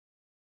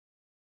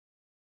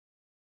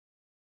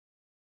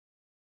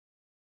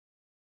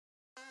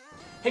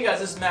Hey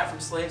guys, this is Matt from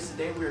Slaves.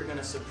 Today we are going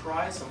to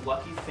surprise some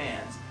lucky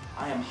fans.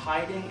 I am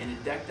hiding in a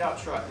decked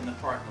out truck in the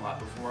parking lot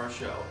before our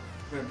show.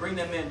 We're going to bring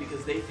them in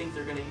because they think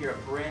they're going to hear a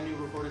brand new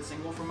recorded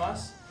single from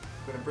us.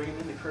 We're going to bring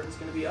them in, the curtain's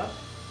going to be up.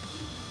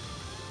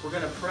 We're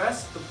going to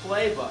press the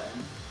play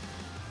button.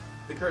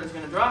 The curtain's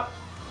going to drop.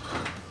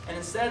 And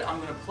instead, I'm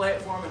going to play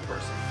it for them in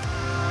person.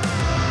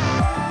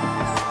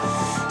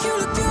 You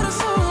look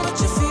beautiful,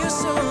 but you feel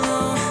so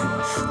low.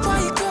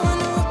 Why you going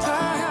to a party?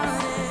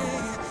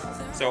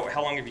 So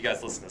how long have you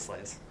guys listened to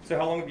Slaves?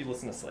 How long have you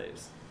listened to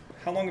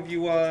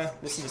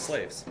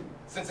Slaves?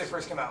 Since they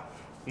first came out.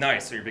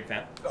 Nice, so you're a big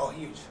fan? Oh,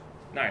 huge.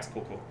 Nice,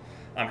 cool.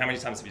 How many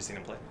times have you seen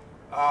him play?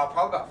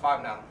 Probably about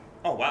 5 now.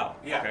 Oh, wow.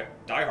 Yeah. Okay,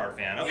 diehard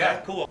fan. Okay,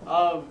 yeah. Cool.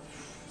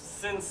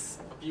 Since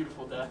A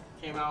Beautiful Death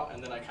came out,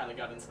 and then I kind of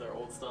got into their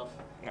old stuff.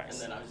 Nice.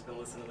 And then I've just been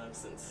listening to them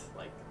since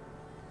like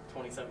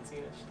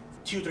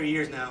 2017-ish. 2-3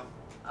 years now.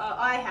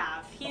 I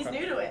have. He's Okay.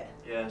 new to it.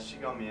 Yeah, she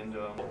got me into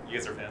him. You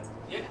guys are fans?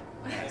 Yeah.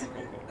 Nice,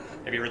 cool.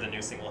 Have you heard the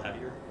new single,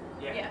 Heavier?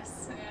 Yeah.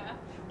 Yes. Yeah.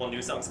 Well,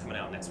 new song's coming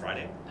out next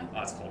Friday.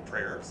 It's called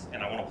Prayers,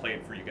 and I want to play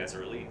it for you guys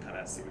early and kind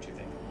of see what you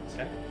think.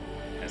 Okay?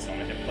 Okay, so I'm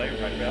going to hit play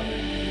right about now.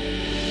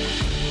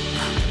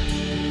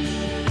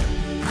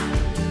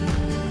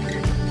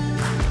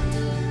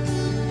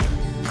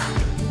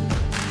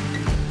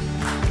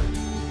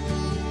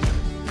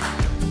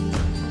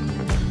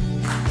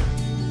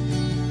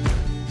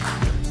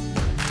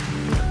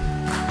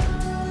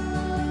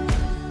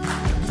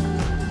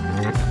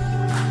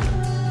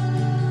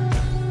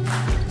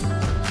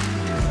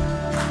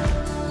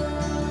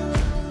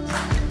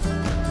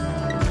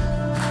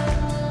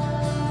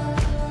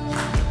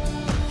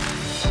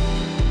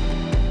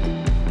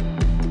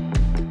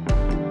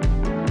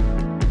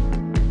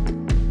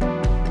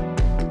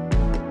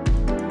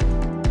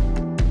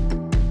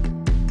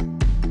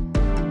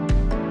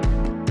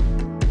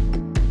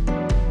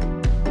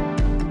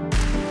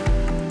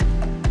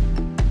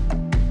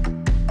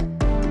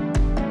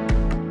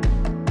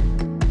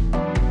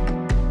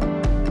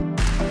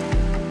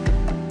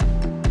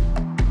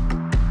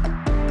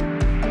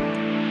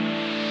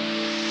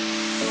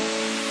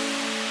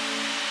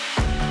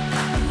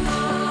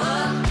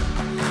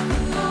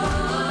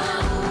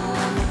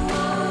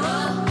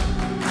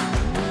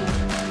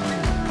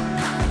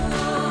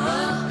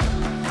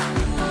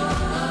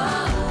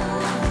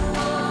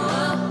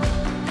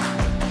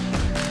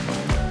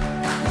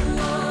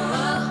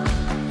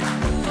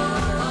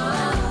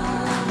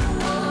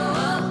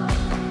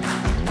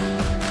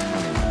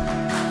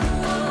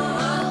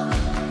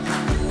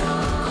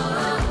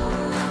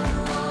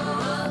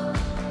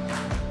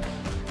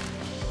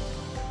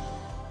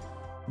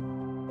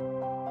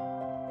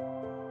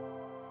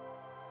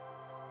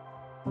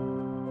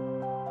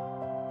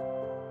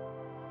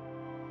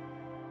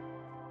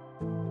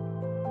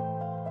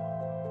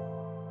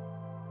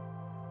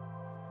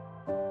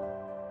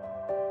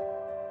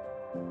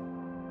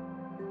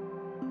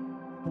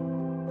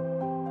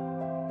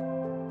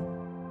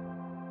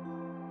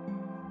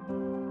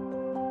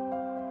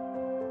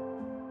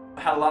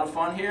 Had a lot of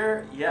fun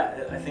here.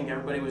 Yeah, I think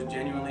everybody was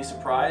genuinely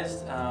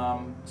surprised. It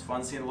was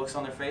fun seeing the looks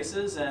on their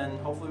faces, and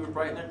hopefully we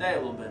brighten their day a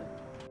little bit.